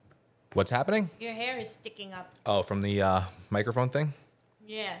What's happening? Your hair is sticking up. Oh, from the microphone thing?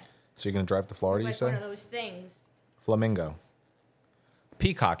 Yeah. So you're going to drive to Florida, you Like say? one of those things. Flamingo.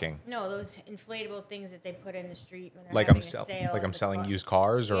 Peacocking. No, those inflatable things that they put in the street when they're Like having I'm, a sell- sale. like at I'm the selling car. used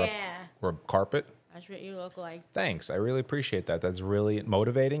cars or, Yeah. or carpet? That's what you look like. Thanks. I really appreciate that. That's really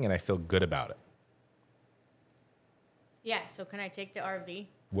motivating, and I feel good about it. Yeah, so can I take the RV,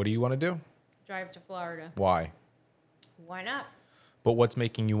 What do you want to do? drive to Florida? Why? Why not? But what's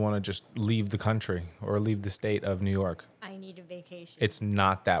making you want to just leave the country or leave the state of New York? I need a vacation. It's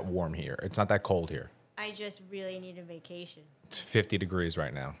not that warm here. It's not that cold here. I just really need a vacation. It's 50 degrees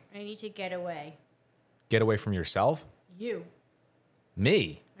right now. I need to get away. Get away from yourself? You.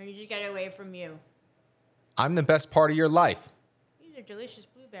 Me? I need to get away from you. I'm the best part of your life. These are delicious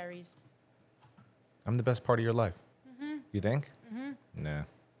blueberries. I'm the best part of your life. Mm-hmm. You think? Mm-hmm. Nah.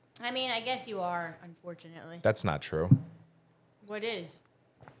 I mean, I guess you are, unfortunately. That's not true. What is?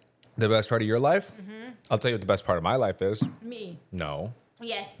 The best part of your life? Mm-hmm. I'll tell you what the best part of my life is. Me. No.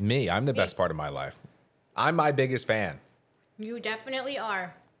 Yes. Me. I'm the best part of my life. I'm my biggest fan. You definitely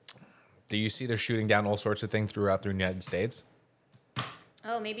are. Do you see they're shooting down all sorts of things throughout the United States?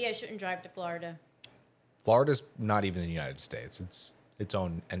 Oh, maybe I shouldn't drive to Florida. Florida's not even the United States. It's its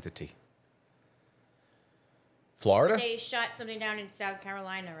own entity. Florida? They shot something down in South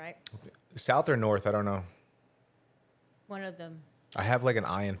Carolina, right? South or north? I don't know. One of them. I have like an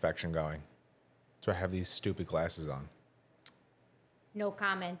eye infection going. So I have these stupid glasses on. No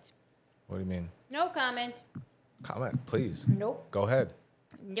comment. What do you mean? No comment. Comment, please. Nope. Go ahead.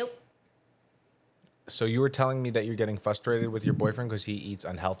 Nope. So you were telling me that you're getting frustrated with your boyfriend because he eats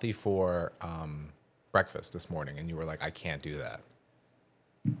unhealthy for breakfast this morning, and you were like, I can't do that.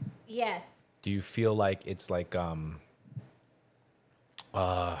 Yes. Do you feel like it's like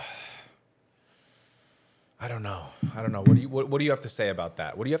I don't know. What do you have to say about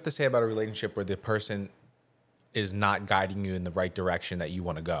that? What do you have to say about a relationship where the person is not guiding you in the right direction that you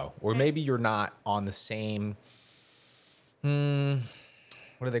want to go? Or maybe you're not on the same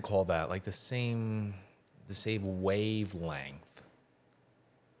what do they call that? Like the same wavelength.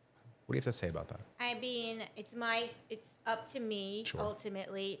 What do you have to say about that? I mean, it's up to me Sure.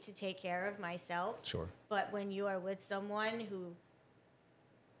 ultimately to take care of myself. Sure. But when you are with someone who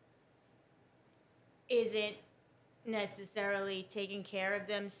isn't necessarily taking care of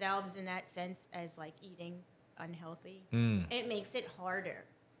themselves in that sense as like eating unhealthy, it makes it harder.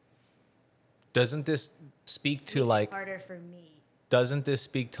 Doesn't this speak to Makes like it harder for me. doesn't this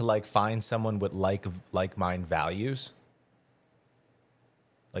speak to like find someone with like mind values?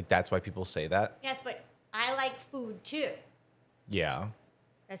 Like that's why people say that? Yes, but I like food too. Yeah.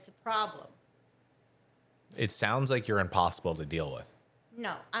 That's the problem. It sounds like you're impossible to deal with.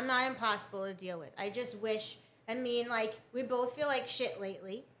 No, I'm not impossible to deal with. I just wish, I mean, like, we both feel like shit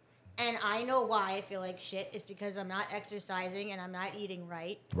lately. And I know why I feel like shit. It's because I'm not exercising and I'm not eating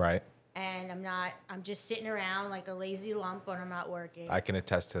right. Right? And I'm just sitting around like a lazy lump when I'm not working. I can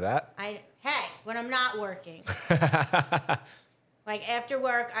attest to that. When I'm not working. Like, after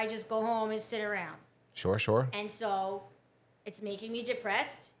work, I just go home and sit around. Sure. And so it's making me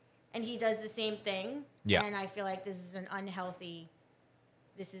depressed. And he does the same thing. Yeah. And I feel like this is not healthy.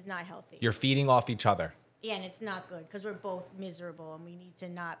 You're feeding off each other. Yeah, and it's not good because we're both miserable and we need to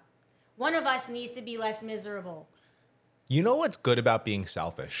not. One of us needs to be less miserable. You know what's good about being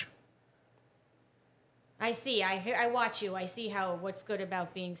selfish? I see. I watch you. I see what's good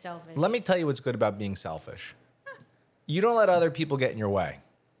about being selfish. Let me tell you what's good about being selfish. You don't let other people get in your way.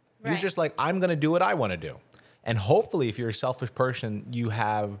 You're Right. just like, I'm going to do what I want to do. And hopefully, if you're a selfish person, you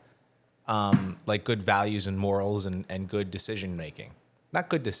have like good values and morals and good decision making. Not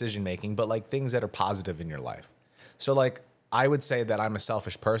good decision making, but like things that are positive in your life. So like, I would say that I'm a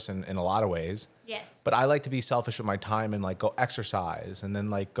selfish person in a lot of ways. Yes. But I like to be selfish with my time and like go exercise and then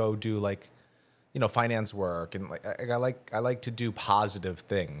like go do like, finance work and like I like to do positive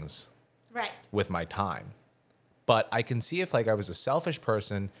things Right. with my time. But I can see if like I was a selfish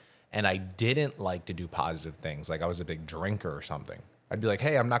person and I didn't like to do positive things, like I was a big drinker or something. I'd be like,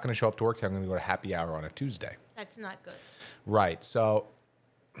 hey, I'm not going to show up to work today. I'm going to go to happy hour on a Tuesday. That's not good. Right. So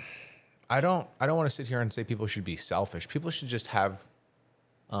I don't want to sit here and say people should be selfish. People should just have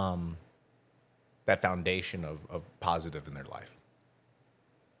that foundation of positive in their life.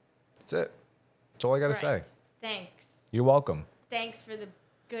 That's it. That's all I got to say. Right. Thanks. You're welcome. Thanks for the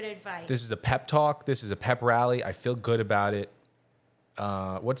good advice. This is a pep talk. This is a pep rally. I feel good about it.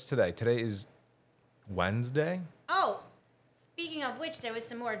 What's today? Today is Wednesday. Oh, speaking of which, there was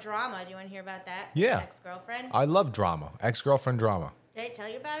some more drama. Do you want to hear about that? Yeah. Ex-girlfriend. I love drama. Ex-girlfriend drama. Did I tell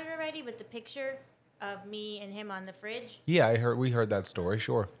you about it already with the picture of me and him on the fridge? Yeah, we heard that story.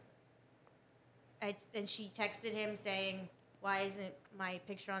 Sure. and she texted him saying, "Why isn't my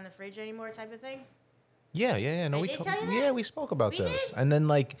picture on the fridge anymore?" type of thing. Yeah. No, I we did co- tell you that? yeah, we spoke about We this, did?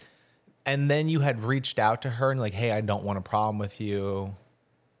 and then you had reached out to her and like, hey, I don't want a problem with you.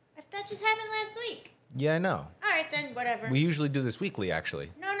 If that just happened last week. Yeah, I know. All right, then whatever. We usually do this weekly,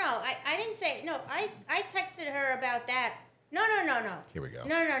 actually. No, I didn't say no. I texted her about that. No. Here we go.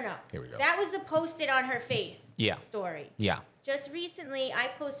 No. Here we go. That was the posted on her face. Yeah. Story. Yeah. Just recently, I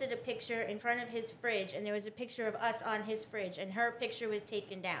posted a picture in front of his fridge, and there was a picture of us on his fridge, and her picture was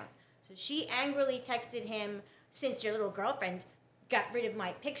taken down. So she angrily texted him, "Since your little girlfriend got rid of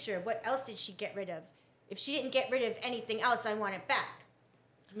my picture, what else did she get rid of? If she didn't get rid of anything else, I want it back."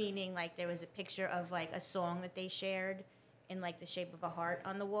 Meaning, like, there was a picture of, like, a song that they shared in, like, the shape of a heart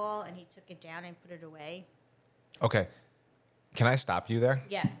on the wall, and he took it down and put it away. Okay. Can I stop you there?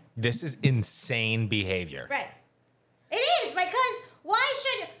 Yeah. This is insane behavior. Right. It is, because why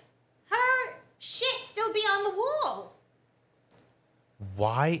should her shit still be on the wall?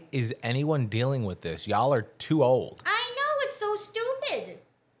 Why is anyone dealing with this? Y'all are too old. I know, it's so stupid.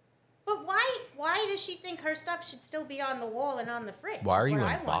 But why does she think her stuff should still be on the wall and on the fridge? Why are Is you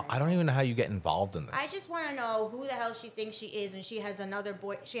what involved? wanna I don't even know how you get involved in this. I just want to know who the hell she thinks she is, and she has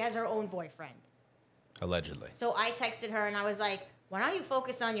she has her own boyfriend. Allegedly. So I texted her and I was like, "Why don't you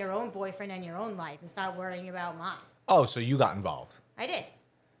focus on your own boyfriend and your own life and stop worrying about mine?" Oh, so you got involved. I did.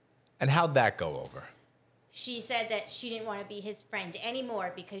 And how'd that go over? She said that she didn't want to be his friend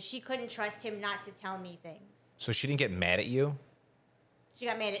anymore because she couldn't trust him not to tell me things. So she didn't get mad at you? She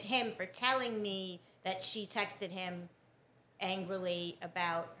got mad at him for telling me that she texted him angrily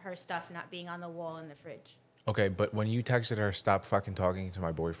about her stuff not being on the wall in the fridge. Okay, but when you texted her, stop fucking talking to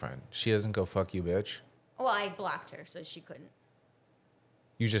my boyfriend, she doesn't go, fuck you, bitch? Well, I blocked her, so she couldn't.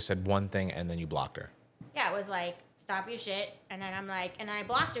 You just said one thing and then you blocked her. Yeah, it was like, "Stop your shit." And then I'm like, and I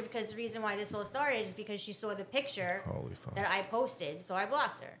blocked her because the reason why this all started is because she saw the picture Holy fuck. that I posted, so I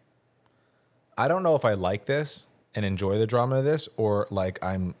blocked her. I don't know if I like this and enjoy the drama of this, or like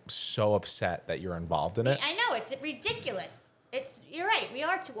I'm so upset that you're involved in it. I know, it's ridiculous. You're right, we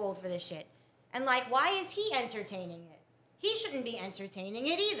are too old for this shit. And like, why is he entertaining it? He shouldn't be entertaining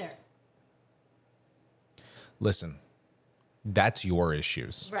it either. Listen, that's your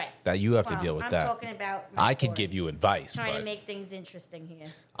issues. Right. That you have to Well, deal with I'm that. talking about my I could story. give you advice, Trying to but make things interesting here.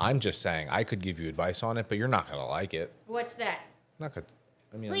 I'm just saying I could give you advice on it, but you're not gonna like it. What's that? Not gonna.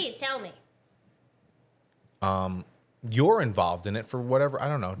 I mean, Please tell me. you're involved in it for whatever. I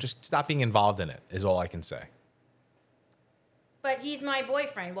don't know. Just stop being involved in it is all I can say. But he's my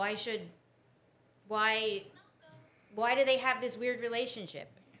boyfriend. Why do they have this weird relationship?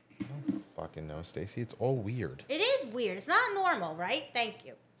 Fucking no, Stacy. It's all weird. It is weird. It's not normal, right? Thank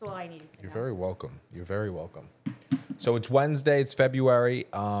you. That's all I needed to You're know. very welcome. You're very welcome. So it's Wednesday. It's February,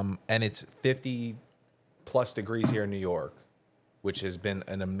 and it's 50 plus degrees here in New York, which has been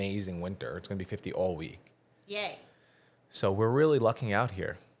an amazing winter. It's gonna be 50 all week. Yay. So we're really lucking out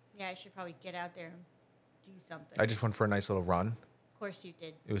here. Yeah, I should probably get out there and do something. I just went for a nice little run. Of course you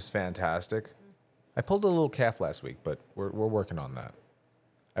did. It was fantastic. I pulled a little calf last week, but we're working on that.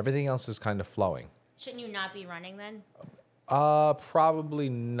 Everything else is kind of flowing. Shouldn't you not be running then? Probably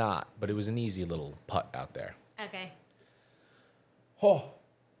not, but it was an easy little putt out there. Okay. Oh,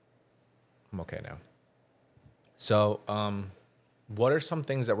 I'm okay now. So, what are some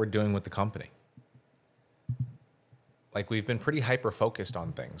things that we're doing with the company? Like, we've been pretty hyper focused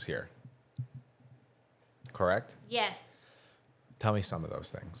on things here. Correct? Yes. Tell me some of those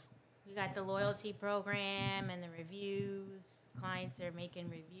things. We got the loyalty program and the reviews. Clients are making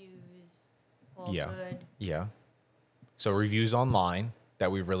reviews. All Yeah. good. Yeah. So reviews online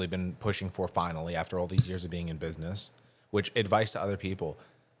that we've really been pushing for finally after all these years of being in business, which advice to other people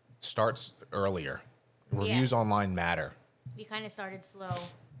starts earlier. Reviews online matter. We kind of started slow.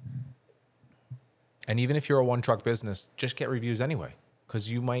 And even if you're a one truck business, just get reviews anyway, because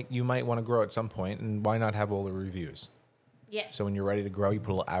you might want to grow at some point, and why not have all the reviews? Yes. So when you're ready to grow, you put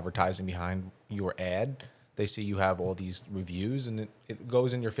a little advertising behind your ad. They see you have all these reviews, and it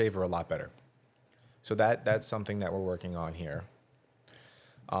goes in your favor a lot better. So that's something that we're working on here.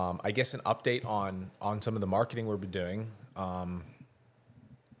 I guess an update on some of the marketing we've been doing.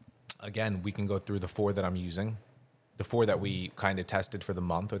 Again, we can go through the 4 that I'm using, the 4 that we kind of tested for the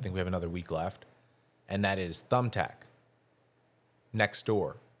month. I think we have another week left, and that is Thumbtack,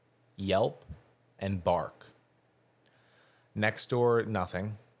 Nextdoor, Yelp, and Bark. Nextdoor,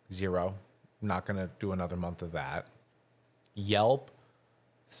 nothing, 0. Not gonna do another month of that. Yelp,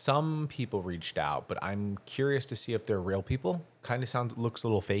 some people reached out, but I'm curious to see if they're real people. Kind of looks a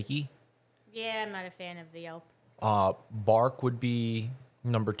little fakey. Yeah, I'm not a fan of the Yelp. Bark would be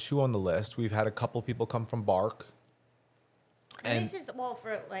Number 2 on the list, we've had a couple people come from Bark. And this is, well,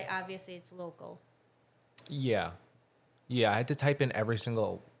 for, like, obviously it's local. Yeah. Yeah, I had to type in every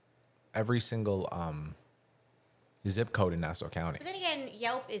single zip code in Nassau County. But then again,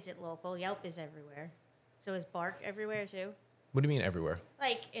 Yelp isn't local. Yelp is everywhere. So is Bark everywhere too? What do you mean everywhere?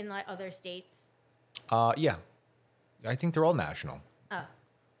 Like in like other states? Yeah. I think they're all national. Oh.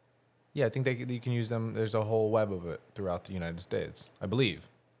 Yeah, I think you can use them. There's a whole web of it throughout the United States, I believe.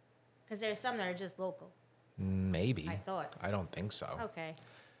 Because there's some that are just local. Maybe. I thought. I don't think so. Okay.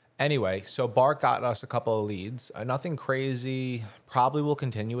 Anyway, so Bark got us a couple of leads. Nothing crazy. Probably will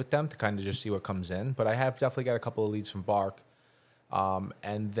continue with them to kind of just see what comes in. But I have definitely got a couple of leads from Bark.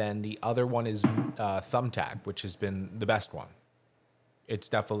 And then the other one is Thumbtack, which has been the best one. It's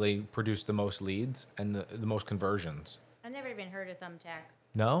definitely produced the most leads and the most conversions. I've never even heard of Thumbtack.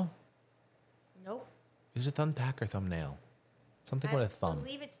 No? Nope. Is it Thumbtack or Thumbnail? Something with a thumb. I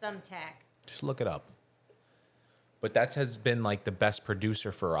believe it's Thumbtack. Just look it up. But that has been like the best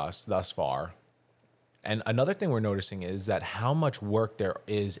producer for us thus far. And another thing we're noticing is that how much work there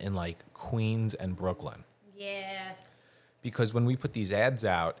is in like Queens and Brooklyn. Yeah. Because when we put these ads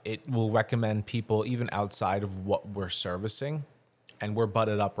out, it will recommend people even outside of what we're servicing. And we're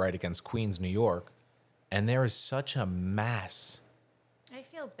butted up right against Queens, New York. And there is such a mass. I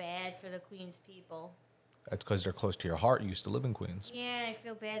feel bad for the Queens people. That's because they're close to your heart. You used to live in Queens. Yeah, and I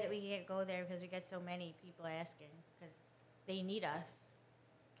feel bad that we can't go there because we get so many people asking because they need us.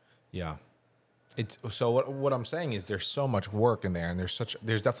 Yeah. It's so what I'm saying is there's so much work in there, and there's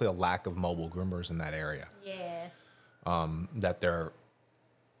definitely a lack of mobile groomers in that area. Yeah. That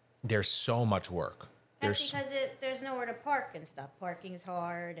there's so much work. That's because there's nowhere to park and stuff. Parking's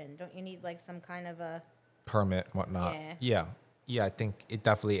hard, and don't you need like some kind of a permit, whatnot. Yeah. Yeah, I think it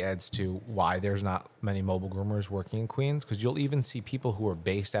definitely adds to why there's not many mobile groomers working in Queens, because you'll even see people who are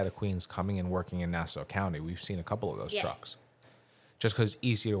based out of Queens coming and working in Nassau County. We've seen a couple of those trucks. Just because it's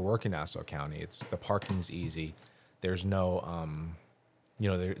easy to work in Nassau County. The parking's easy. There's no,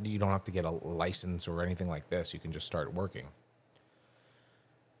 you don't have to get a license or anything like this. You can just start working.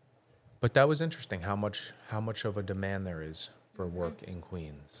 But that was interesting how much of a demand there is for work in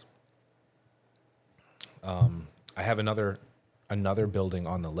Queens. I have another building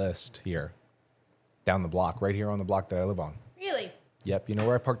on the list here, down the block, right here on the block that I live on. Really? Yep. You know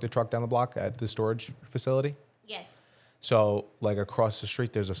where I parked the truck down the block at the storage facility? Yes. So, like across the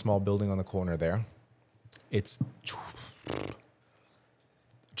street, there's a small building on the corner there. It's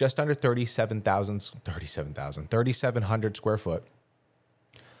just under 3,700 square foot.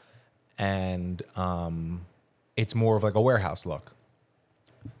 And it's more of like a warehouse look.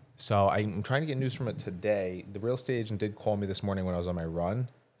 So I'm trying to get news from it today. The real estate agent did call me this morning when I was on my run.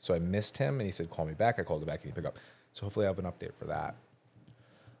 So I missed him, and he said, call me back. I called him back, and he picked up. So hopefully I have an update for that.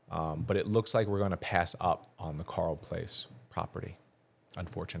 But it looks like we're going to pass up on the Carl Place property,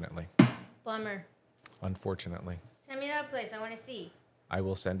 unfortunately. Bummer. Unfortunately. Send me that place. I want to see. I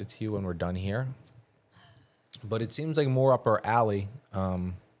will send it to you when we're done here. But it seems like more up our alley.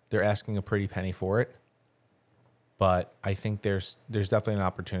 They're asking a pretty penny for it. But I think there's definitely an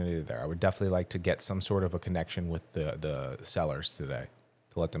opportunity there. I would definitely like to get some sort of a connection with the sellers today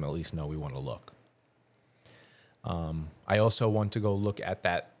to let them at least know we want to look. I also want to go look at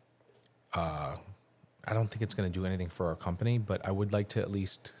that. I don't think it's going to do anything for our company, but I would like to at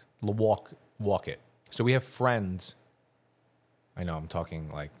least walk it. So we have friends. I know I'm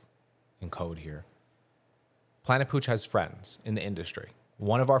talking like in code here. Planet Pooch has friends in the industry.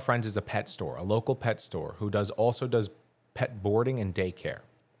 One of our friends is a pet store, a local pet store, who also does pet boarding and daycare.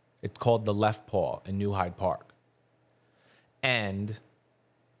 It's called The Left Paw in New Hyde Park. And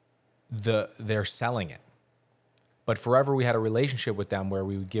they're selling it. But forever we had a relationship with them where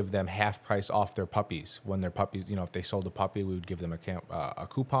we would give them half price off their puppies. When their puppies, if they sold a puppy, we would give them a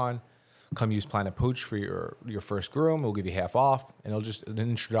coupon. Come use Planet Pooch for your first groom. We'll give you half off. And it'll just an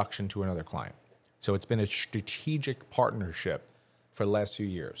introduction to another client. So it's been a strategic partnership for the last few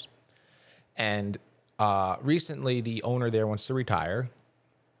years. And recently, the owner there wants to retire.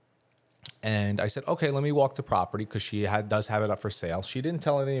 And I said, okay, let me walk the property because she does have it up for sale. She didn't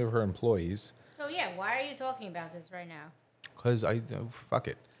tell any of her employees. So, yeah, why are you talking about this right now? Because fuck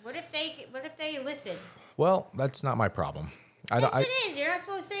it. What if they listen? Well, that's not my problem. Yes, it is. You're not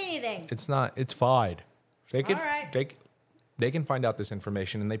supposed to say anything. It's not. It's fine. All right. They can find out this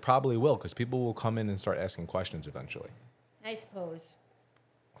information, and they probably will because people will come in and start asking questions eventually. I suppose.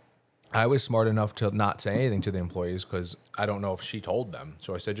 I was smart enough to not say anything to the employees because I don't know if she told them.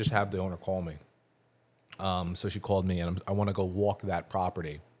 So I said, just have the owner call me. So she called me, and I want to go walk that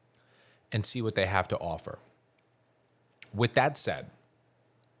property and see what they have to offer. With that said,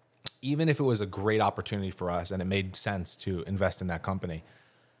 even if it was a great opportunity for us and it made sense to invest in that company,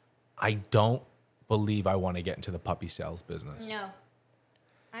 I don't believe I want to get into the puppy sales business. No.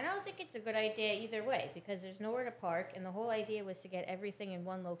 I don't think it's a good idea either way because there's nowhere to park, and the whole idea was to get everything in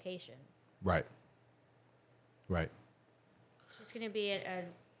one location. Right. Right. It's just going to be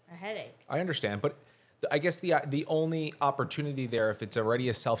a headache. I understand, but I guess the only opportunity there, if it's already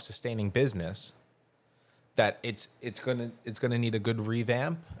a self-sustaining business, that it's gonna need a good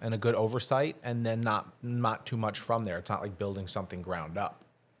revamp and a good oversight, and then not too much from there. It's not like building something ground up.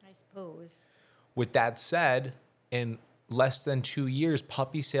 I suppose. With that said, in less than 2 years,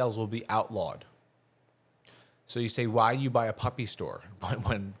 puppy sales will be outlawed. So you say, why do you buy a puppy store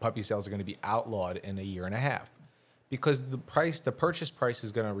when puppy sales are going to be outlawed in a year and a half? Because the purchase price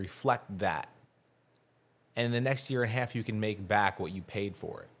is going to reflect that. And in the next year and a half, you can make back what you paid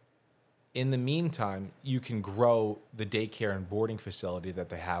for it. In the meantime, you can grow the daycare and boarding facility that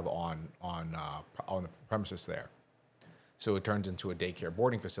they have on the premises there. So it turns into a daycare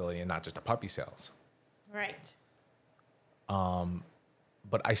boarding facility and not just a puppy sales. Right.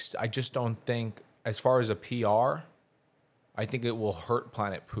 But I just don't think, as far as a PR, I think it will hurt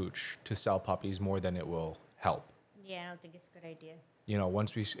Planet Pooch to sell puppies more than it will help. Yeah, I don't think it's a good idea. You know,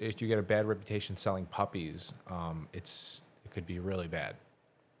 if you get a bad reputation selling puppies, it could be really bad.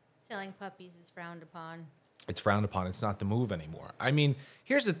 Selling puppies is frowned upon. It's frowned upon. It's not the move anymore. I mean,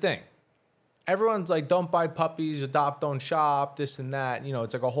 here's the thing. Everyone's like, don't buy puppies, adopt, don't shop, this and that. You know,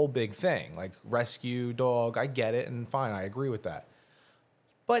 it's like a whole big thing. Like rescue dog, I get it, and fine, I agree with that.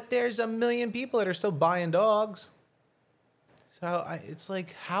 But there's a million people that are still buying dogs. So it's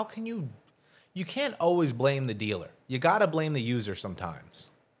like, how can you can't always blame the dealer. You got to blame the user sometimes.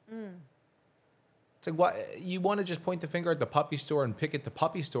 It's like, what, you want to just point the finger at the puppy store and pick at the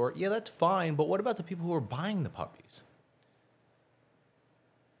puppy store? Yeah, that's fine. But what about the people who are buying the puppies?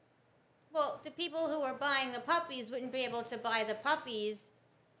 Well, the people who are buying the puppies wouldn't be able to buy the puppies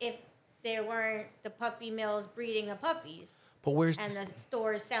if there weren't the puppy mills breeding the puppies. But where's and the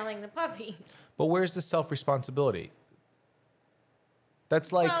stores selling the puppies. But where's the self-responsibility?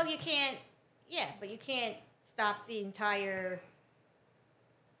 That's like, well, you can't. Yeah, but you can't stop the entire.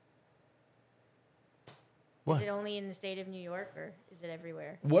 What? Is it only in the state of New York, or is it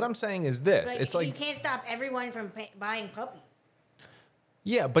everywhere? What I'm saying is this: it's like you can't stop everyone from buying puppies.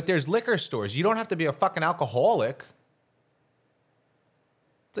 Yeah, but there's liquor stores. You don't have to be a fucking alcoholic.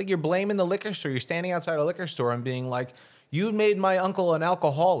 It's like you're blaming the liquor store. You're standing outside a liquor store and being like, "You made my uncle an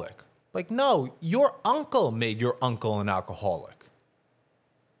alcoholic." Like, no, your uncle made your uncle an alcoholic.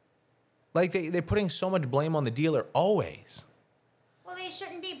 Like they're putting so much blame on the dealer always. Well, they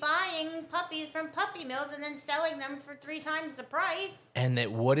shouldn't be buying puppies from puppy mills and then selling them for 3 times the price. And it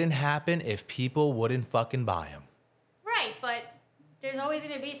wouldn't happen if people wouldn't fucking buy them. Right, but there's always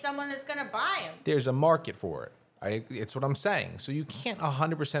going to be someone that's going to buy them. There's a market for it. It's what I'm saying. So you can't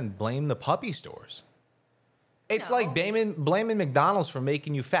 100% blame the puppy stores. It's like blaming McDonald's for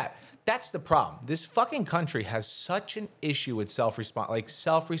making you fat. That's the problem. This fucking country has such an issue with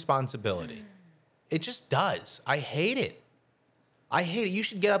self-responsibility. It just does. I hate it. I hate it. You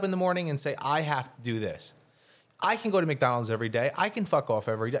should get up in the morning and say, I have to do this. I can go to McDonald's every day. I can fuck off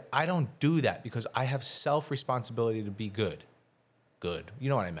every day. I don't do that because I have self-responsibility to be good. Good. You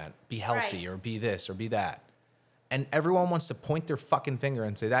know what I meant. Be healthy, right, or be this or be that. And everyone wants to point their fucking finger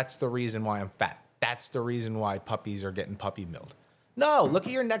and say, that's the reason why I'm fat. That's the reason why puppies are getting puppy milled. No, look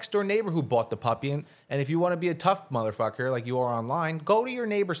at your next door neighbor who bought the puppy. And if you want to be a tough motherfucker like you are online, go to your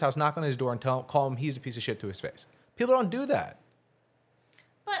neighbor's house, knock on his door, and call him he's a piece of shit to his face. People don't do that.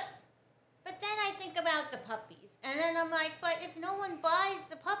 But then I think about the puppies. And then I'm like, but if no one buys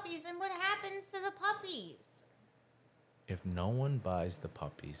the puppies, then what happens to the puppies? If no one buys the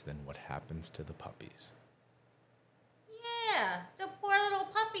puppies, then what happens to the puppies? Yeah, the poor little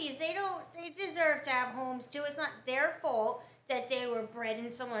puppies. They deserve to have homes too. It's not their fault that they were bred in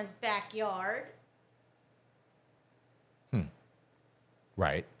someone's backyard.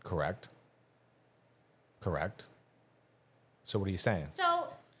 Right. Correct. So what are you saying? So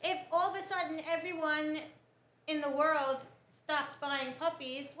if all of a sudden everyone in the world stopped buying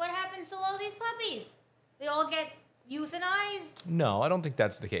puppies, what happens to all these puppies? They all get euthanized? No, I don't think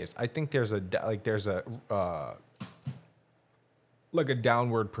that's the case. I think there's a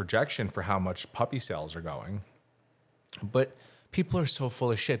downward projection for how much puppy sales are going. But people are so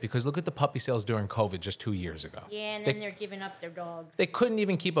full of shit because look at the puppy sales during COVID just 2 years ago. Yeah, and then they're giving up their dogs. They couldn't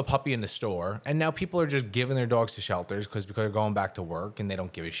even keep a puppy in the store, and now people are just giving their dogs to shelters because they're going back to work and they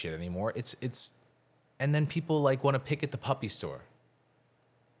don't give a shit anymore. And then people like want to pick at the puppy store.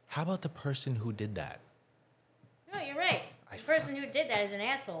 How about the person who did that? No, you're right. The person who did that is an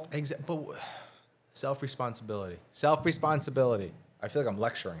asshole. But self-responsibility. Self-responsibility. I feel like I'm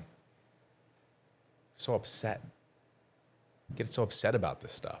lecturing. So upset. Get so upset about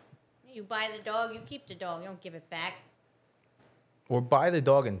this stuff. You buy the dog, you keep the dog. You don't give it back. Or buy the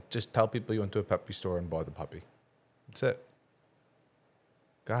dog and just tell people you went to a puppy store and bought the puppy. That's it.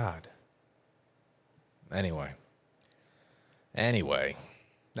 God. Anyway.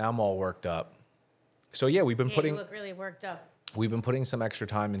 Now I'm all worked up. So yeah, You look really worked up. we've been putting some extra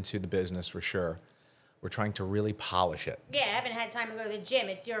time into the business for sure. We're trying to really polish it. Yeah, I haven't had time to go to the gym.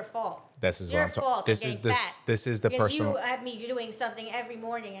 It's your fault. This is It's what your I'm talking. fault. This I'm is getting this. fat. This is the Because personal. you have me doing something every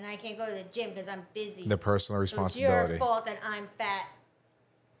morning, and I can't go to the gym because I'm busy. The personal So it's responsibility. your fault that I'm fat.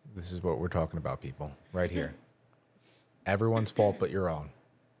 This is what we're talking about, people. Right here. Everyone's fault but your own.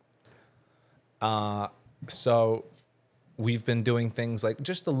 So we've been doing things like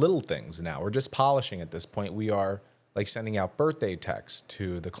just the little things now. We're just polishing at this point. We are like sending out birthday texts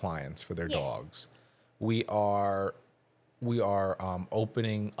to the clients for their Yes. dogs. We are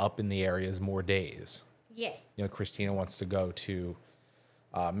opening up in the areas more days. Yes. You know, Christina wants to go to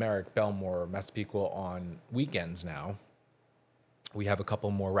Merrick, Belmore, Massapequa on weekends now. We have a couple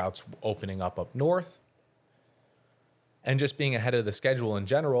more routes opening up north. And just being ahead of the schedule in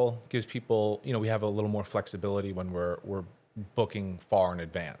general gives people, we have a little more flexibility when we're booking far in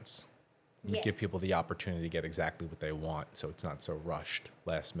advance. We Yes. give people the opportunity to get exactly what they want, so it's not so rushed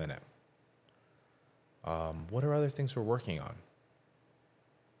last minute. What are other things we're working on?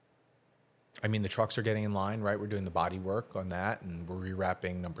 I mean, the trucks are getting in line, right? We're doing the body work on that, and we're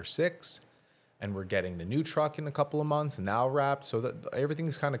rewrapping number 6, and we're getting the new truck in a couple of months, and now wrapped, so that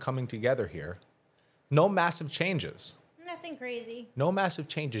everything's kind of coming together here. No massive changes. Nothing crazy. No massive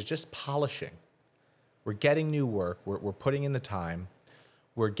changes, just polishing. We're getting new work. We're putting in the time.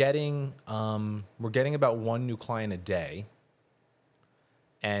 We're getting about 1 new client a day,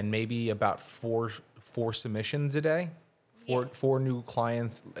 and maybe about four submissions a day. Yes. Four new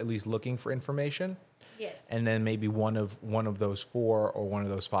clients at least looking for information, Yes. and then maybe one of those 4 or one of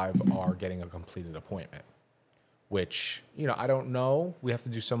those 5 are getting a completed appointment. Which I don't know. We have to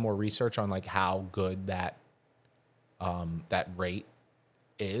do some more research on like how good that rate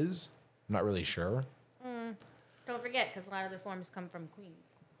is. I'm not really sure. Don't forget, because a lot of the forms come from Queens.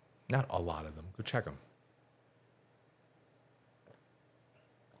 Not a lot of them. Go check them.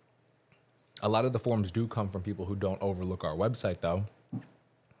 A lot of the forms do come from people who don't overlook our website, though.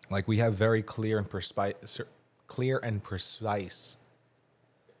 Like we have very clear and precise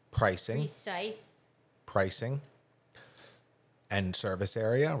pricing, and service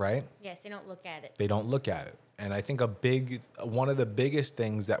area, right? Yes, they don't look at it. They don't look at it. And I think one of the biggest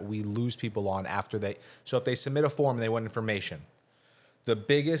things that we lose people on so if they submit a form and they want information, the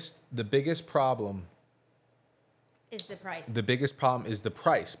biggest problem Is the price. The biggest problem is the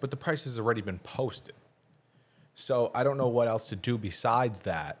price, but the price has already been posted. So I don't know what else to do besides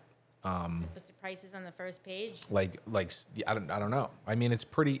that. Put the prices on the first page. I don't know. I mean, it's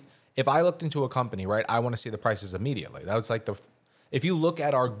pretty. If I looked into a company, right, I want to see the prices immediately. That was like if you look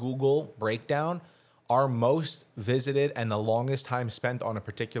at our Google breakdown, our most visited and the longest time spent on a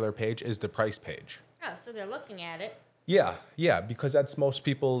particular page is the price page. Oh, so they're looking at it. Yeah, because that's most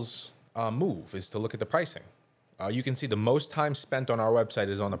people's move is to look at the pricing. You can see the most time spent on our website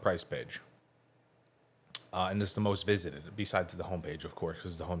is on the price page. And this is the most visited, besides the homepage, of course,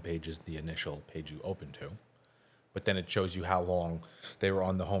 because the homepage is the initial page you open to. But then it shows you how long they were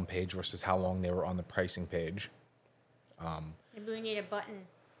on the homepage versus how long they were on the pricing page. Maybe we need a button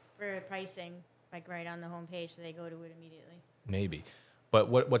for pricing, like right on the homepage, so they go to it immediately. Maybe. But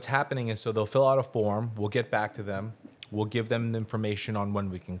what's happening is, so they'll fill out a form. We'll get back to them. We'll give them the information on when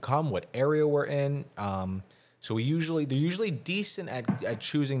we can come, what area we're in. So they're usually decent at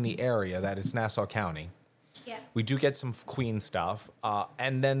choosing the area, that it's Nassau County. Yeah. We do get some Queen stuff.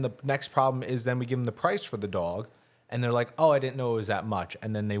 And then the next problem is then we give them the price for the dog, and they're like, oh, I didn't know it was that much.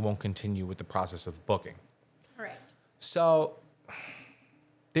 And then they won't continue with the process of booking. Correct. So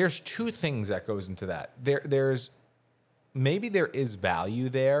there's 2 things that goes into that. Maybe there is value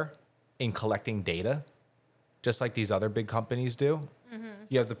there in collecting data, just like these other big companies do. Mm-hmm.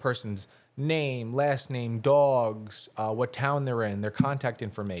 You have the person's name, last name, dogs, what town they're in, their contact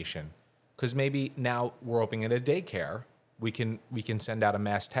information. Because maybe now we're opening a daycare. We can send out a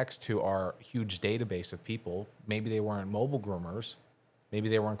mass text to our huge database of people. Maybe they weren't mobile groomers. Maybe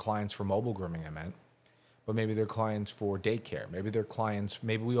they weren't clients for mobile grooming, I meant. But maybe they're clients for daycare.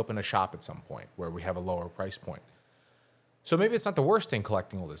 Maybe we open a shop at some point where we have a lower price point. So maybe it's not the worst thing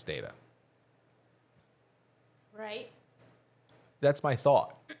collecting all this data. Right? That's my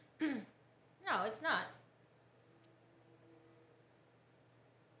thought. No, it's not.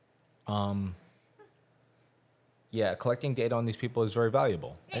 Yeah, collecting data on these people is very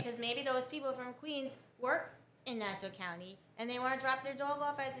valuable. Yeah, because maybe those people from Queens work in Nassau County and they want to drop their dog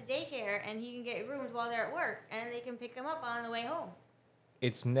off at the daycare and he can get groomed while they're at work and they can pick him up on the way home.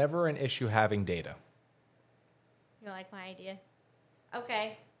 It's never an issue having data. You like my idea?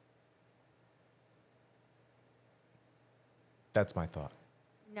 Okay. That's my thought.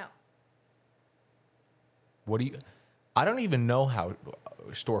 No. What do you? I don't even know how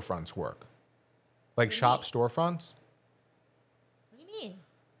storefronts work. Like shop storefronts. What do you mean?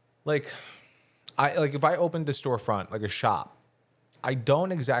 Like, if I opened a storefront, like a shop, I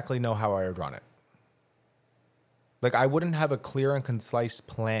don't exactly know how I would run it. Like, I wouldn't have a clear and concise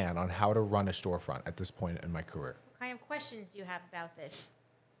plan on how to run a storefront at this point in my career. What kind of questions do you have about this?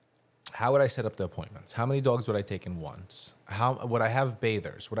 How would I set up the appointments? How many dogs would I take in once? How would I have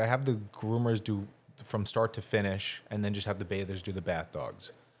bathers? Would I have the groomers do from start to finish and then just have the bathers do the bath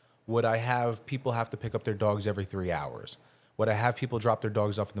dogs? Would I have people have to pick up their dogs every 3 hours? Would I have people drop their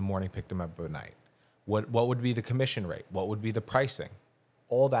dogs off in the morning, pick them up at night? What would be the commission rate? What would be the pricing?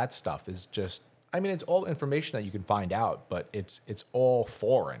 All that stuff is just, I mean, it's all information that you can find out, but it's all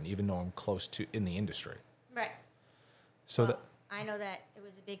foreign, even though I'm close to in the industry. Right. So Well, I know that it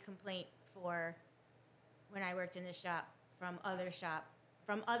was a big complaint for when I worked in the shop from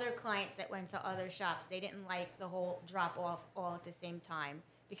other clients that went to other shops. They didn't like the whole drop off all at the same time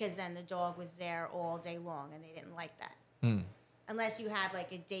because then the dog was there all day long and they didn't like that. Unless you have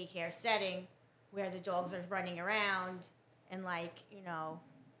like a daycare setting where the dogs are running around in like, you know,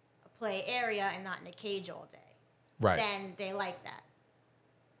 a play area and not in a cage all day. right, Then they like that.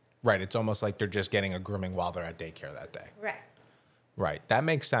 right. It's almost like they're just getting a grooming while they're at daycare that day. Right. Right. That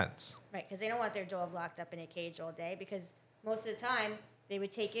makes sense. Right, because they don't want their dog locked up in a cage all day because most of the time they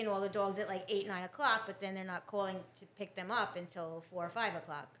would take in all the dogs at like 8, 9 o'clock, but then they're not calling to pick them up until 4 or 5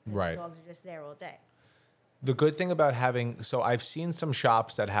 o'clock. 'Cause Right. The dogs are just there all day. The good thing about having, so I've seen some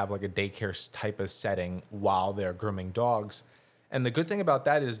shops that have like a daycare type of setting while they're grooming dogs. And the good thing about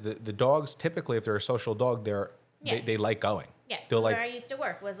that is the dogs, typically, if they're a social dog, Yeah. they like going. Yeah, They'll where like, I used to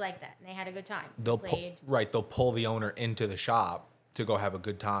work was like that, and they had a good time. they'll played. they'll pull the owner into the shop to go have a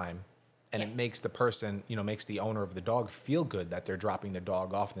good time. And Yeah. it makes the person, makes the owner of the dog feel good that they're dropping the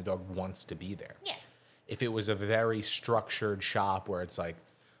dog off and the dog wants to be there. Yeah, If it was a very structured shop where it's like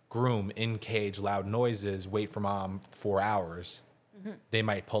groom, in cage, loud noises, wait for mom 4 hours, they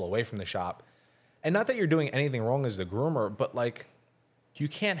might pull away from the shop. And not that you're doing anything wrong as the groomer, but like you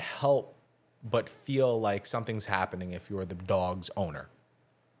can't help but feel like something's happening if you're the dog's owner.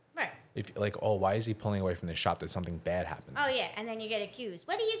 right. If like, oh, why is he pulling away from the shop? That something bad happened. Oh, yeah, and then you get accused.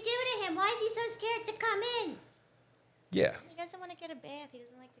 What do you do to him? Why is he so scared to come in? Yeah. He doesn't want to get a bath. He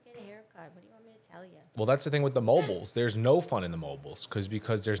doesn't like to get a haircut. What do you want me to tell you? Well, that's the thing with the mobiles. There's no fun in the mobiles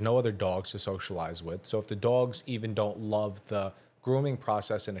because there's no other dogs to socialize with. So if the dogs even don't love the grooming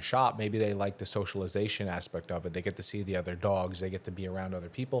process in a shop, maybe they like the socialization aspect of it. They get to see the other dogs. They get to be around other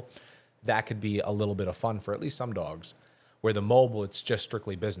people. That could be a little bit of fun for at least some dogs. Where the mobile, it's just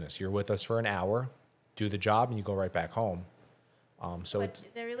strictly business. You're with us for an hour, do the job, and you go right back home. So it's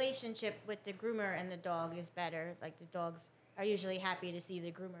But the relationship with the groomer and the dog is better. Like the dogs are usually happy to see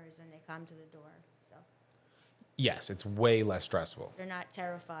the groomers when they come to the door. So yes, it's way less stressful. they're not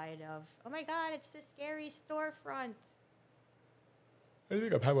terrified of, oh my God, it's the scary storefront. I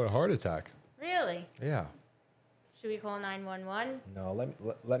think I'm having a heart attack. Really? Yeah. Should we call 911? No,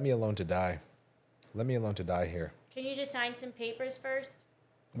 let me alone to die. Let me alone to die here. Can you just sign some papers first?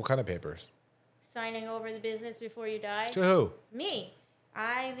 What kind of papers? Signing over the business before you die? To who? Me.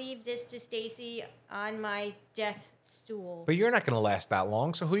 I leave this to Stacy on my death stool. But you're not going to last that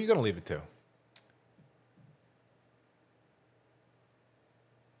long, so who are you going to leave it to?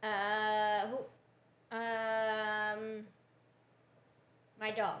 Who?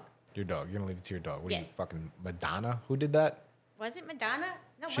 My dog. Your dog. You're going to leave it to your dog. What are you, Yes. fucking Madonna? Who did that? Was it Madonna?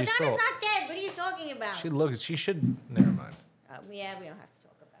 No, She's Madonna's still- not dead. What are you talking about? She should. Never mind. Yeah, we don't have to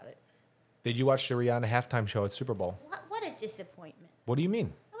talk about it. Did you watch the Rihanna halftime show at Super Bowl? What a disappointment. What do you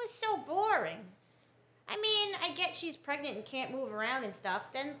mean? It was so boring. I mean, I get she's pregnant and can't move around and stuff.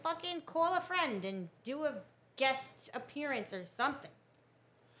 Then fucking call a friend and do a guest appearance or something.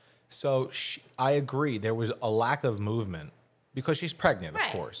 So I agree. There was a lack of movement because she's pregnant, Right,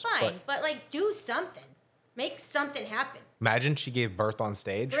 of course. fine. But like, do something. Make something happen. Imagine she gave birth on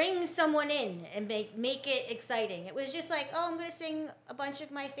stage. Bring someone in and make it exciting. It was just like, oh, I'm going to sing a bunch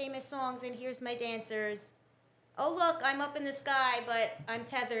of my famous songs and here's my dancers. Oh, look, I'm up in the sky, but I'm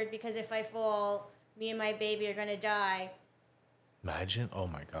tethered because if I fall, me and my baby are going to die. Imagine. Oh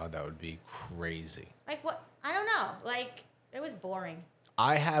my God, that would be crazy. Like, what? I don't know. Like, it was boring.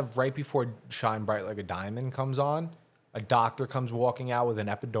 I have right before Shine Bright Like a Diamond comes on, a doctor comes walking out with an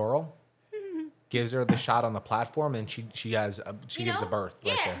epidural, gives her the shot on the platform, and she gives a birth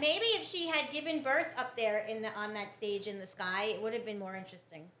Yeah, right there. maybe if she had given birth up there on that stage in the sky, it would have been more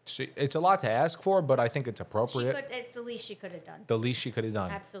interesting. It's a lot to ask for, but I think it's She appropriate. could. It's the least she could have done. The least she could have done.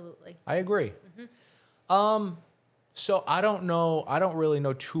 Absolutely. I agree. So I don't know. I don't really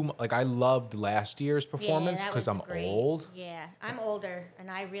know too much. Like I loved last year's performance that because was I'm great. old. Yeah, I'm older,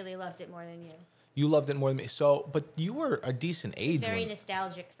 and I really loved it more than you. You loved it more than me. So, but you were a decent age. It's very when,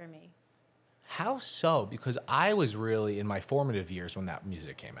 nostalgic for me. how so? Because I was really in my formative years when that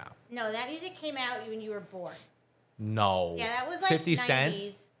music came out. No, that music came out when you were born. No. Yeah, that was like 50 90s. Cent.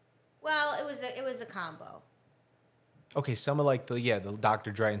 Well, it was a combo. Okay, some of like the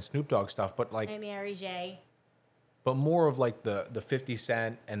Dr. Dre and Snoop Dogg stuff, but like, And Mary J. but more of like the 50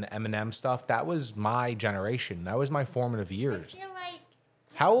 Cent and the Eminem stuff. That was my generation. That was my formative I years. feel like.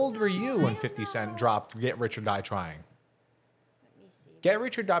 How old were No, you I when don't 50 Cent know. dropped "Get Rich or Die Trying"? Let me see. Get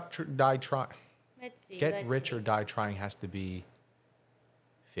Rich or Die Trying. Let's see. Get let's Rich see. or Die Trying has to be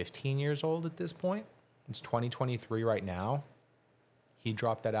 15 years old at this point. It's 2023 right now. He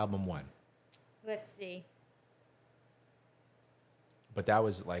dropped that album when? Let's see. But that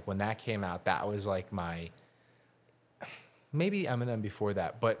was like when that came out, that was like my maybe Eminem before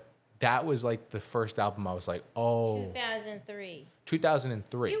that, but that was like the first album I was like, oh, 2003.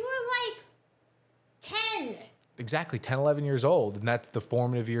 2003. You were like 10. Exactly, 10, 11 years old. And that's the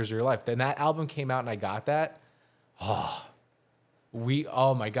formative years of your life. Then that album came out and I got that. Oh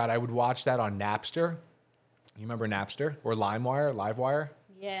my God, I would watch that on Napster. You remember Napster or Livewire?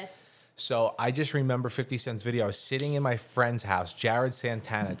 Yes. So I just remember 50 Cent's video. I was sitting in my friend's house, Jared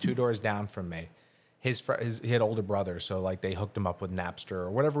Santana, 2 doors down from me. He had older brothers, so like they hooked him up with Napster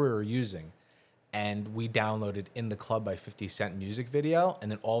or whatever we were using. And we downloaded In the Club by 50 Cent music video. And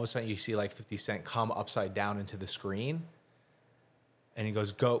then all of a sudden you see like 50 Cent come upside down into the screen. And he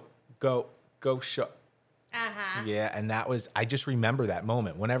goes, go, show. Uh-huh. Yeah, and that was, I just remember that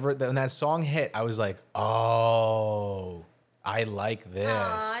moment. When that song hit, I was like, oh, I like this.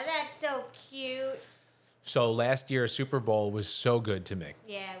 Aw, that's so cute. So last year's Super Bowl was so good to me.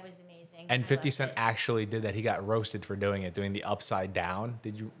 Yeah, it was amazing. And I 50 loved Cent it. actually did that. He got roasted for doing the upside down.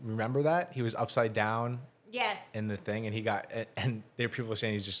 Did you remember that? He was upside down Yes. in the thing, and and there people were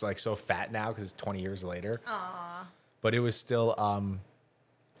saying he's just like so fat now because it's 20 years later. Aw. But it was still,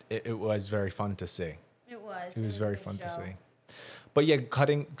 it was very fun to see. It was. It was a very good fun to show. see. But yeah,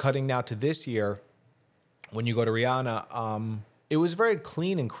 cutting now to this year, when you go to Rihanna, it was a very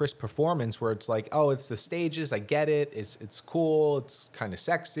clean and crisp performance where it's like, oh, it's the stages, I get it, it's cool, it's kind of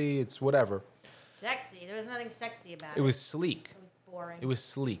sexy, it's whatever. Sexy. There was nothing sexy about it. It was sleek. It was boring. It was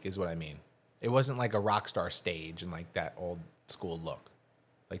sleek, is what I mean. It wasn't like a rock star stage and like that old school look.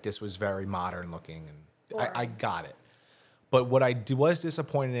 Like this was very modern looking, and I Boring. got it. But what I was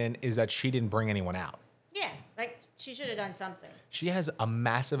disappointed in is that she didn't bring anyone out. Yeah, like she should have done something. She has a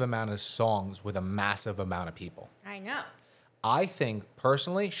massive amount of songs with a massive amount of people. I know. I think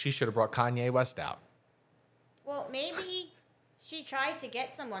personally she should have brought Kanye West out. Well, maybe she tried to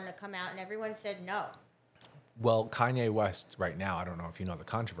get someone to come out and everyone said no. Well, Kanye West right now, I don't know if you know the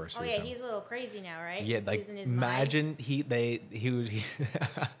controversy. Oh with yeah, him. he's a little crazy now, right? Yeah, like Losing his mind. imagine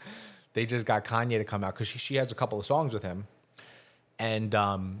they just got Kanye to come out because she has a couple of songs with him, and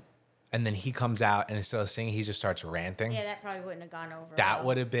then he comes out and instead of singing, he just starts ranting. Yeah, that probably wouldn't have gone over. That well.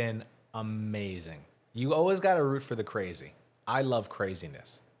 would have been amazing. You always got to root for the crazy. I love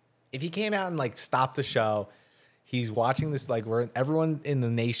craziness. If he came out and like stopped the show, he's watching this like everyone in the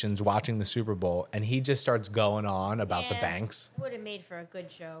nation's watching the Super Bowl, and he just starts going on about the Yeah, banks. Would have made for a good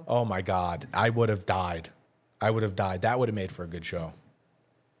show. Oh my God, I would have died. That would have made for a good show.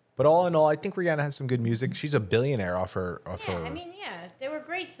 But all in all, I think Rihanna has some good music. She's a billionaire off her. Yeah, I mean, yeah, they were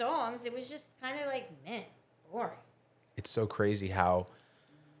great songs. It was just kind of like, meh, boring. It's so crazy how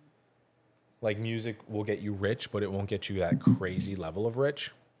like music will get you rich, but it won't get you that crazy level of rich.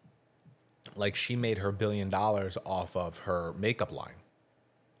 Like she made her $1 billion off of her makeup line.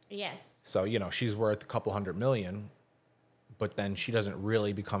 Yes. So, she's worth a couple $100 million, but then she doesn't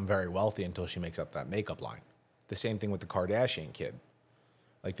really become very wealthy until she makes up that makeup line. The same thing with the Kardashian kid.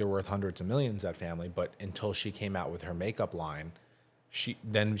 Like they're worth hundreds of millions, that family, but until she came out with her makeup line, she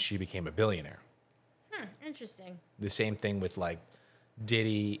became a billionaire. Interesting. The same thing with like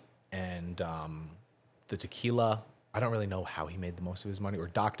Diddy and the tequila. I don't really know how he made the most of his money. Or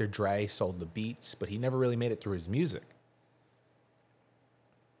Dr. Dre sold the beats, but he never really made it through his music.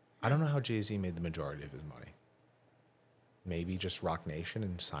 I don't know how Jay-Z made the majority of his money. Maybe just Rock Nation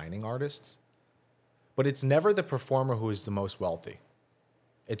and signing artists. But it's never the performer who is the most wealthy.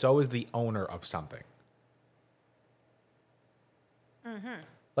 It's always the owner of something.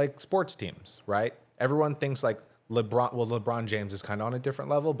 Like sports teams, right? Everyone thinks like LeBron. Well, LeBron James is kind of on a different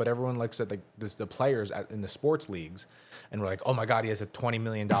level, but everyone looks at like the players in the sports leagues, and we're like, oh my god, he has a $20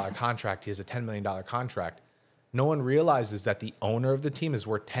 million contract. He has a $10 million contract. No one realizes that the owner of the team is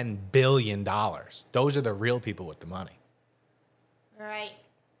worth $10 billion. Those are the real people with the money. Right.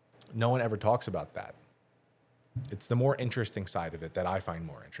 No one ever talks about that. It's the more interesting side of it that I find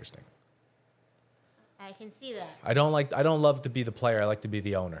more interesting. I can see that. I don't love to be the player. I like to be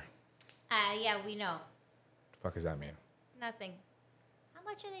the owner. Yeah, we know. The fuck does that mean? Nothing. How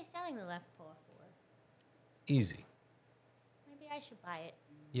much are they selling the left paw for? Easy. Maybe I should buy it.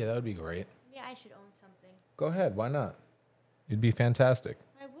 Yeah, that would be great. Maybe I should own something. Go ahead. Why not? It'd be fantastic.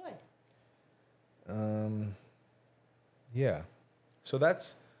 I would. Yeah. So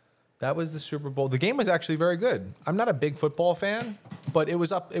that was the Super Bowl. The game was actually very good. I'm not a big football fan, but it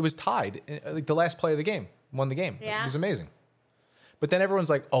was tied. Like the last play of the game won the game. Yeah. It was amazing. But then everyone's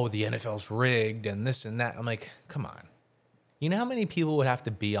like, "Oh, the NFL's rigged and this and that." I'm like, "Come on." You know how many people would have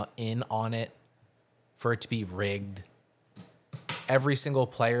to be in on it for it to be rigged? Every single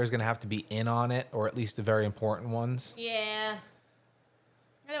player is going to have to be in on it, or at least the very important ones. Yeah.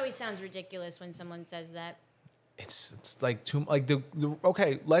 It always sounds ridiculous when someone says that. It's like too like the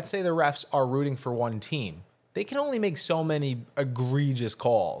okay. Let's say the refs are rooting for one team. They can only make so many egregious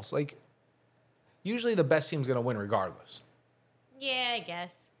calls. Like usually the best team's going to win regardless. Yeah, I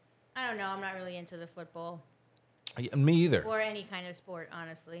guess. I don't know. I'm not really into the football Me either. or any kind of sport,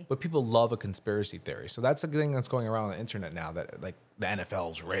 honestly. But people love a conspiracy theory. So that's the thing that's going around on the internet now that like the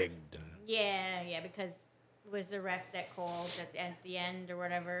NFL's rigged and Yeah, because it was the ref that called at the end or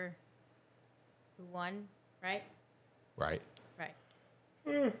whatever who won, right? right.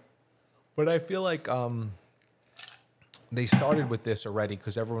 Right. But I feel like they started with this already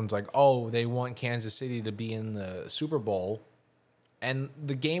because everyone's like, oh, they want Kansas City to be in the Super Bowl. And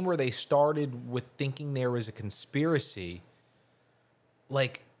the game where they started with thinking there was a conspiracy,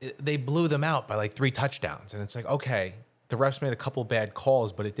 like they blew them out by like 3 touchdowns. And it's like, okay, the refs made a couple bad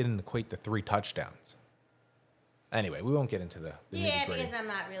calls, but it didn't equate to 3 touchdowns. Anyway, we won't get into the Yeah, nitty-gritty. because I'm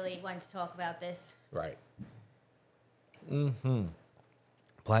not really one to talk about this. Right.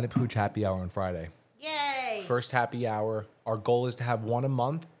 Planet Pooch happy hour on Friday. Yay! First happy hour. Our goal is to have one a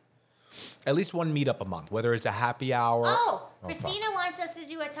month. At least one meetup a month, whether it's a happy hour. Oh, fuck. Christina wants us to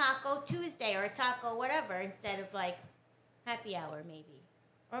do a Taco Tuesday or a taco whatever instead of like happy hour maybe.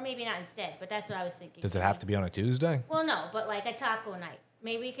 Or maybe not instead, but that's what I was thinking. Does it have to be on a Tuesday? Well, no, but like a taco night.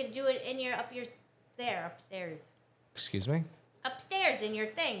 Maybe we could do it in your upstairs. Excuse me? Upstairs in your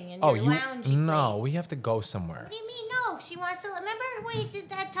thing, in Oh, your you loungy no, place. we have to go somewhere. What do you mean? No, she wants to. Remember when you did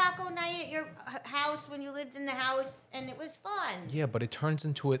that taco night at your house when you lived in the house, and it was fun. Yeah, but it turns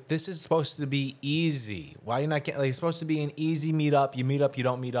into it. This is supposed to be easy. Why you not getting like it's supposed to be an easy meetup. You meet up, you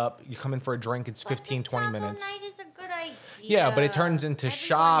don't meet up. You come in for a drink, it's 15, 20 minutes. Taco night is a good idea. Yeah, but it turns into Everyone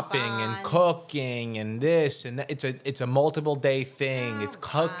shopping and bonds. cooking and this and that. It's a multiple day thing. It's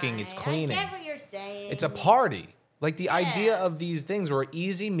cooking, it's Alright, cleaning. I get what you're saying. It's a party. Like the idea Yeah. of these things were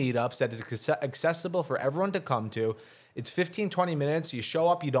easy meetups that is accessible for everyone to come to. It's 15, 20 minutes. You show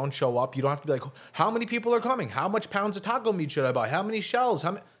up, you don't show up. You don't have to be like, how many people are coming? How much pounds of taco meat should I buy? How many shells?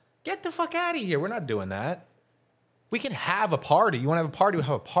 Get the fuck out of here. We're not doing that. We can have a party. You want to have a party, we'll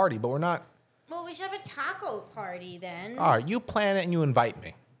have a party, but we're not. Well, we should have a taco party then. All right, you plan it and you invite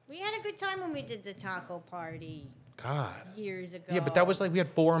me. We had a good time when we did the taco party God. years ago. Yeah, but that was like we had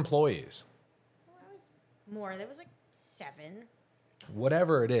 4 employees. Well, that was more. There was like 7.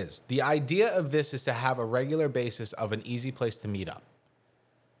 Whatever it is. The idea of this is to have a regular basis of an easy place to meet up.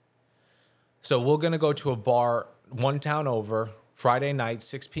 So we're going to go to a bar one town over, Friday night,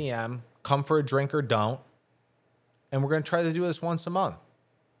 6 p.m. Come for a drink or don't. And we're going to try to do this once a month.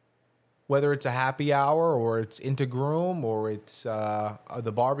 Whether it's a happy hour or it's into groom or it's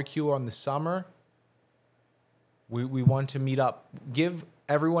the barbecue on the summer. We want to meet up. Give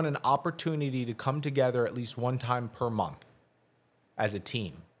everyone an opportunity to come together at least one time per month as a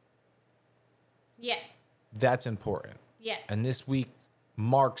team. Yes. That's important. Yes. And this week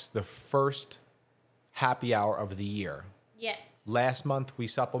marks the first happy hour of the year. Yes. Last month, we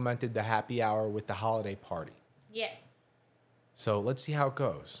supplemented the happy hour with the holiday party. Yes. So let's see how it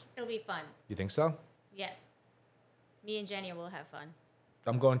goes. It'll be fun. You think so? Yes. Me and Jenny will have fun.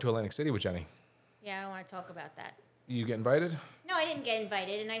 I'm going to Atlantic City with Jenny. Yeah, I don't want to talk about that. You get invited? No, I didn't get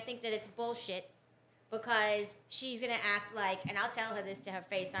invited, and I think that it's bullshit because she's gonna act like, and I'll tell her this to her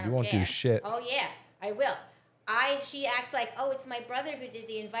face. I don't won't do care. shit. Oh yeah, I will. She acts like, oh, it's my brother who did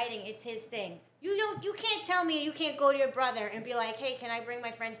the inviting. It's his thing. You can't tell me you can't go to your brother and be like, hey, can I bring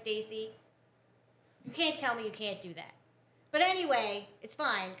my friend Stacy? You can't tell me you can't do that. But anyway, it's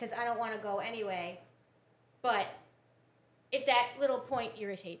fine because I don't want to go anyway. But if that little point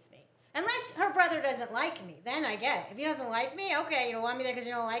irritates me. Unless her brother doesn't like me, then I get it. If he doesn't like me, okay, you don't want me there because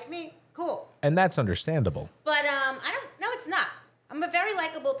you don't like me? Cool. And that's understandable. But no, it's not. I'm a very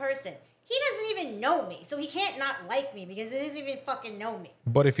likable person. He doesn't even know me, so he can't not like me because he doesn't even fucking know me.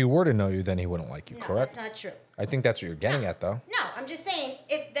 But if he were to know you, then he wouldn't like you, No, correct? that's not true. I think that's what you're getting at, though. No, I'm just saying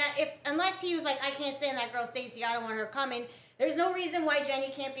if unless he was like, I can't stand that girl Stacy, I don't want her coming. There's no reason why Jenny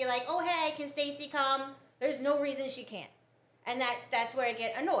can't be like, oh hey, can Stacy come? There's no reason she can't, and that's where I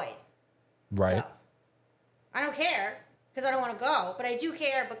get annoyed. Right. So, I don't care because I don't want to go, but I do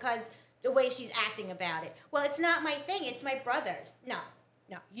care because the way she's acting about it. Well, it's not my thing. It's my brother's. No,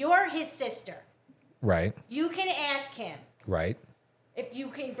 you're his sister. Right. You can ask him. Right. If you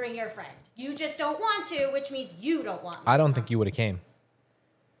can bring your friend. You just don't want to, which means you don't want me I don't to think come. you would have came.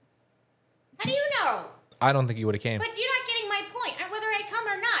 How do you know? I don't think you would have came. But you're not getting my point. Whether I come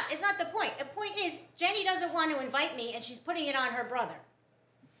or not, it's not the point. The point is, Jenny doesn't want to invite me, and she's putting it on her brother.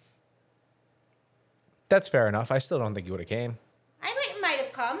 That's fair enough. I still don't think you would have came. I might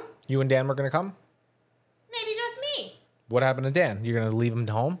have come. You and Dan were going to come? Maybe just me. What happened to Dan? You're going to leave him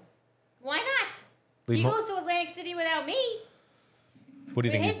home? Why not? Leave He him goes to Atlantic City without me. What do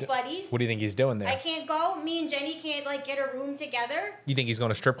you with think his he's buddies. What do you think he's doing there? I can't go. Me and Jenny can't like get a room together. You think he's going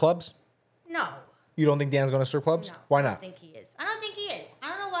to strip clubs? No. You don't think Dan's going to strip clubs? No. Why I not? don't think he is. I don't think he is. I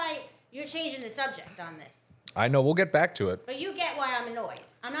don't know why you're changing the subject on this. I know. We'll get back to it. But you get why I'm annoyed.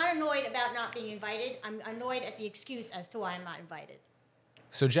 I'm not annoyed about not being invited. I'm annoyed at the excuse as to why I'm not invited.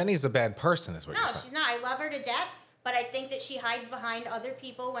 So Jenny's a bad person, is what No, you're saying. she's not. I love her to death, but I think that she hides behind other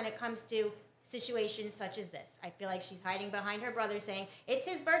people when it comes to situations such as this. I feel like she's hiding behind her brother saying, it's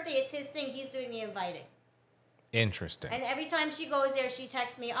his birthday, it's his thing, he's doing the inviting. Interesting. And every time she goes there, she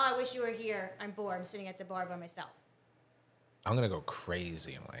texts me, oh, I wish you were here. I'm bored. I'm sitting at the bar by myself. I'm going to go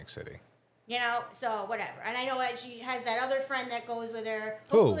crazy in Atlantic City. You know, so whatever. And I know that she has that other friend that goes with her.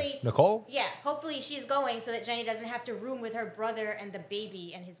 Who? Hopefully, Nicole? Yeah, hopefully she's going so that Jenny doesn't have to room with her brother and the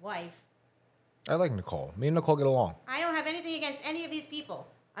baby and his wife. I like Nicole. Me and Nicole get along. I don't have anything against any of these people.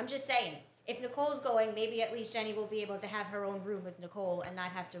 I'm just saying, if Nicole's going, maybe at least Jenny will be able to have her own room with Nicole and not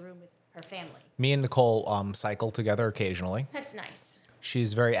have to room with her family. Me and Nicole cycle together occasionally. That's nice.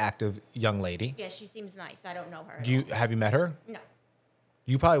 She's a very active young lady. Yeah, she seems nice. I don't know her. Have you met her? No.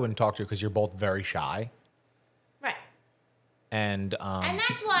 You probably wouldn't talk to her because you're both very shy. Right. And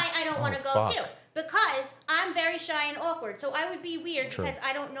that's why I don't want to go fuck. too. Because I'm very shy and awkward. So I would be weird True. because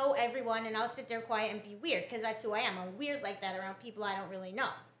I don't know everyone and I'll sit there quiet and be weird because that's who I am. I'm weird like that around people I don't really know.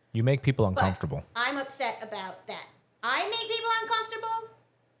 you make people But uncomfortable. I'm upset about that. I make people uncomfortable?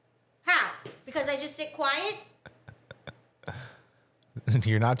 How? Because I just sit quiet?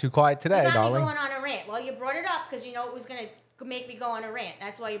 You're not too quiet today, You got darling. me going on a rant. Well, you brought it up because you know it was going to make me go on a rant.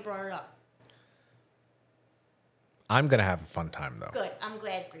 That's why you brought it up. I'm going to have a fun time, though. Good. I'm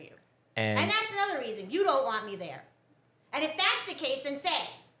glad for you. And And that's another reason you don't want me there. And if that's the case, then say.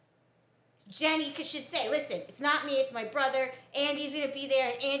 Jenny should say, listen, it's not me, it's my brother. Andy's going to be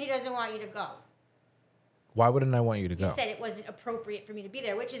there, and Andy doesn't want you to go. why wouldn't I want you to You go? said it wasn't appropriate for me to be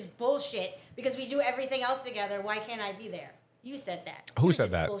there, which is bullshit because we do everything else together. Why can't I be there? You said that. Who You're said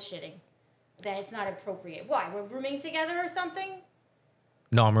just that? Bullshitting. That it's not appropriate. Why? We're rooming together or something?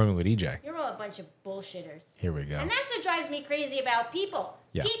 No, I'm rooming with EJ. You're all a bunch of bullshitters. Here we go. And that's what drives me crazy about people.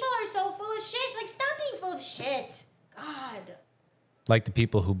 Yeah. People are so full of shit. Like, stop being full of shit. God. Like the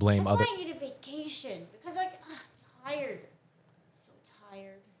people who blame That's other. why I need a vacation. Because, like, tired. So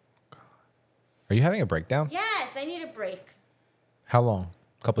tired. Are you having a breakdown? Yes, I need a break. How long?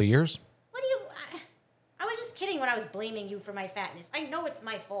 A couple of years? What do you... I was just kidding when I was blaming you for my fatness. I know it's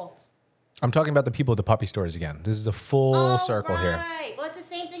my fault. I'm talking about the people at the puppy stores again. This is a full circle here. Right. Well, it's the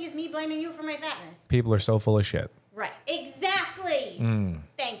same thing as me blaming you for my fatness. People are so full of shit. Right. Exactly.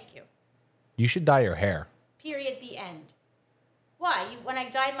 Thank you. You should dye your hair. Period. The end. Why? When I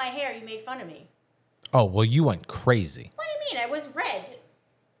dyed my hair, you made fun of me. Oh, well, you went crazy. What do you mean? I was red.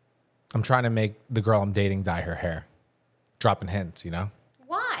 I'm trying to make the girl I'm dating dye her hair. Dropping hints, you know?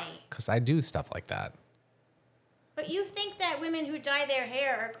 Why? Because I do stuff like that. But you think that women who dye their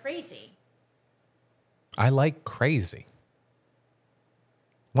hair are crazy. I like crazy.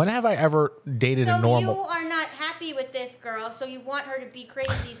 When have I ever dated So a normal? you are not happy with this girl, so you want her to be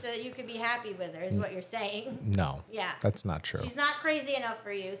crazy so that you can be happy with her, is what you're saying. No. Yeah. That's not true. She's not crazy enough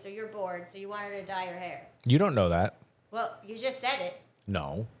for you, so you're bored, so you want her to dye her hair. You don't know that. Well, you just said it.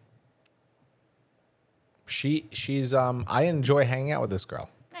 No. She's I enjoy hanging out with this girl.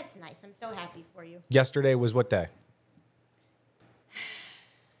 That's nice. I'm so happy for you. Yesterday was what day?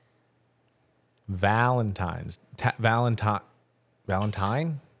 Valentine's. Valentine?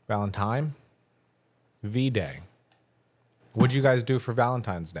 V-Day. What'd you guys do for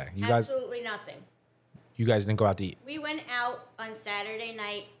Valentine's Day? Absolutely nothing. You guys didn't go out to eat? We went out on Saturday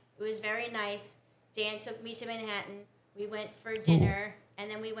night. It was very nice. Dan took me to Manhattan. We went for dinner, and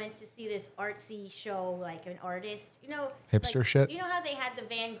then we went to see this artsy show, like an artist. You know, Hipster like, shit? You know how they had the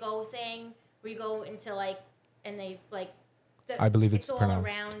Van Gogh thing, where you go into like, and they like. I believe it's all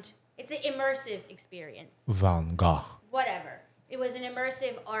pronounced around. It's an immersive experience. Van Gogh. Whatever. It was an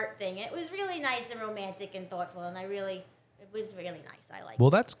immersive art thing. It was really nice and romantic and thoughtful, and it was really nice. I liked it. Well,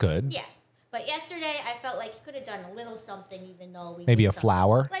 that's good. Yeah. But yesterday, I felt like he could have done a little something, even though we Maybe did a something.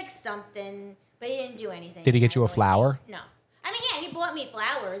 flower? Like something, but he didn't do anything. Did he get you a really flower? No. I mean, yeah, he bought me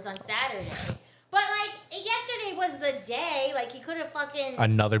flowers on Saturday. But, like, yesterday was the day. Like, he could have fucking...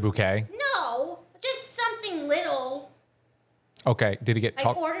 Another bouquet? No. Just something little. Okay. Did he get Like,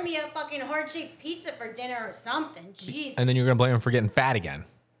 chocolate? order me a fucking heart-shaped pizza for dinner or something. Jeez. And then you're going to blame him for getting fat again.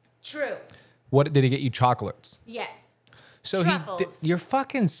 True. What did he get you? Chocolates? Yes. So Truffles. you're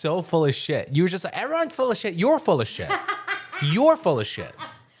fucking so full of shit. You were just like, everyone's full of shit. You're full of shit. You're full of shit.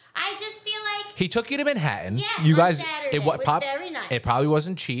 I just feel like... He took you to Manhattan. Yes, you on guys, Saturday. It was very nice. It probably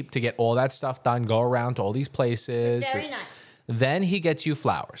wasn't cheap to get all that stuff done, go around to all these places. It's very nice. Then he gets you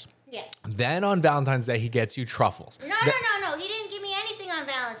flowers. Yes. Then on Valentine's Day, he gets you truffles. No. He didn't give me anything on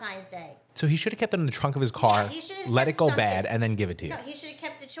Valentine's Day. So he should have kept it in the trunk of his car, he should have let it kept go something. bad, and then give it to you. No, he should have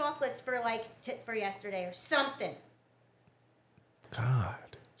kept the chocolates for like for yesterday or something. God.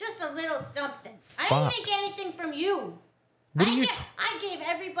 Just a little something. I Fuck. didn't get anything from you. What I are you get- I gave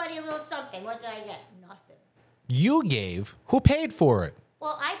everybody a little something. What did I get? Nothing. You gave. Who paid for it?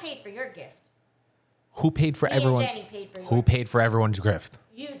 Well, I paid for your gift. Who paid for Me everyone? and Jenny paid for your Who gift. paid for everyone's gift?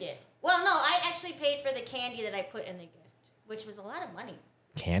 You did. Well, no, I actually paid for the candy that I put in the gift, which was a lot of money.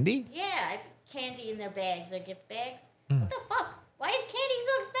 Candy? Yeah, I put candy in their bags, their gift bags. Hmm. What the fuck? Why is candy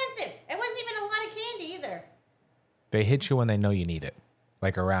so expensive? It wasn't even a lot of candy either. They hit you when they know you need it,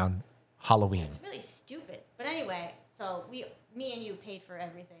 like around Halloween. It's really stupid. But anyway, so me and you paid for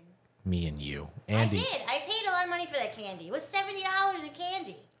everything. Me and you, Andy. I did. I paid a lot of money for that candy. It was $70 in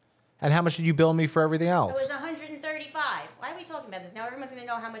candy. And how much did you bill me for everything It else? was $135. Why are we talking about this? Now everyone's gonna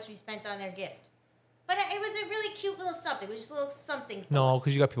know how much we spent on their gift. But it was a really cute little something. It was just a little something. No,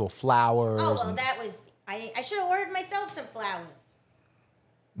 because you got people flowers. Oh well, and- that was. I should have ordered myself some flowers.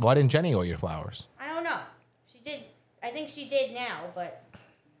 Why didn't Jenny order your flowers? I don't know. She did. I think she did now, but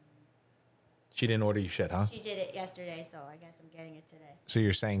She didn't order you shit, huh? she did it yesterday, so I guess I'm getting it today. So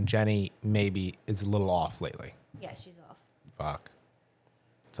you're saying Jenny maybe is a little off lately. Yeah, she's off. Fuck.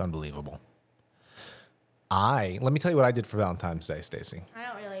 It's unbelievable. Let me tell you what I did for Valentine's Day, Stacy. I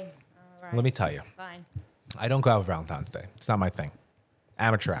don't really. Right. Let me tell you. Fine. I don't go out for Valentine's Day. It's not my thing.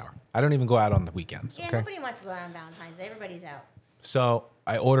 Amateur hour. I don't even go out on the weekends, Yeah, okay? nobody wants to go out on Valentine's Day. Everybody's out. So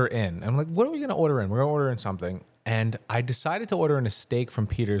I order in. I'm like, what are we going to order in? We're going to order in something. And I decided to order in a steak from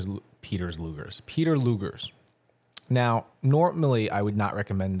Peter Luger's. Now, normally I would not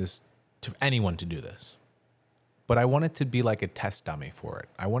recommend this to anyone to do this. But I wanted to be like a test dummy for it.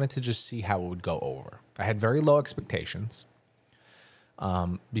 I wanted to just see how it would go over. I had very low expectations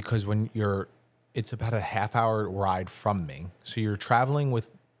because it's about a half-hour ride from me. So you're traveling with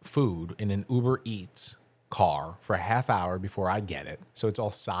food in an Uber Eats car for a half hour before I get it. So it's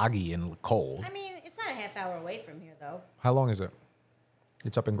all soggy and cold. I mean, it's not a half hour away from here, though. How long is it?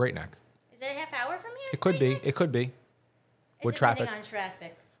 It's up in Great Neck. Is it a half hour from here? It could be. Great Neck? It could be. With Depending traffic. on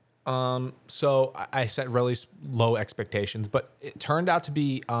traffic. So I set really low expectations, but it turned out to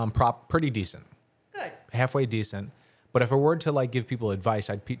be pretty decent. Good. Halfway decent. But if I were to like give people advice,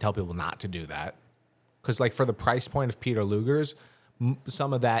 I'd tell people not to do that. Because like for the price point of Peter Luger's,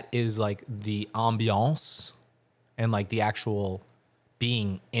 some of that is like the ambiance and like the actual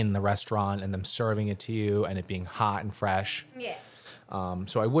being in the restaurant and them serving it to you and it being hot and fresh. Yeah.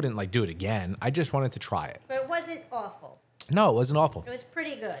 So I wouldn't like do it again. I just wanted to try it. But it wasn't awful. No, it wasn't awful. It was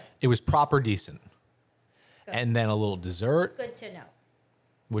pretty good. It was proper decent. Good. And then a little dessert, Good to know.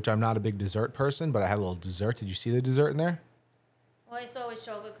 which I'm not a big dessert person, but I had a little dessert. Did you see the dessert in there? All I saw was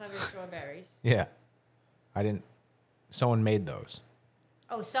chocolate-covered strawberries. Yeah. I didn't. Someone made those.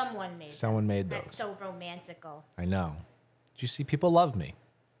 Oh, someone made Someone made them. those. That's so romantical. I know. Did you see people love me?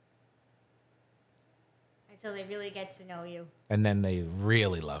 Until they really get to know you. And then they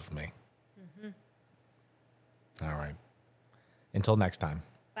really love me. All right. Until next time.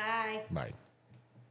 Bye. Bye.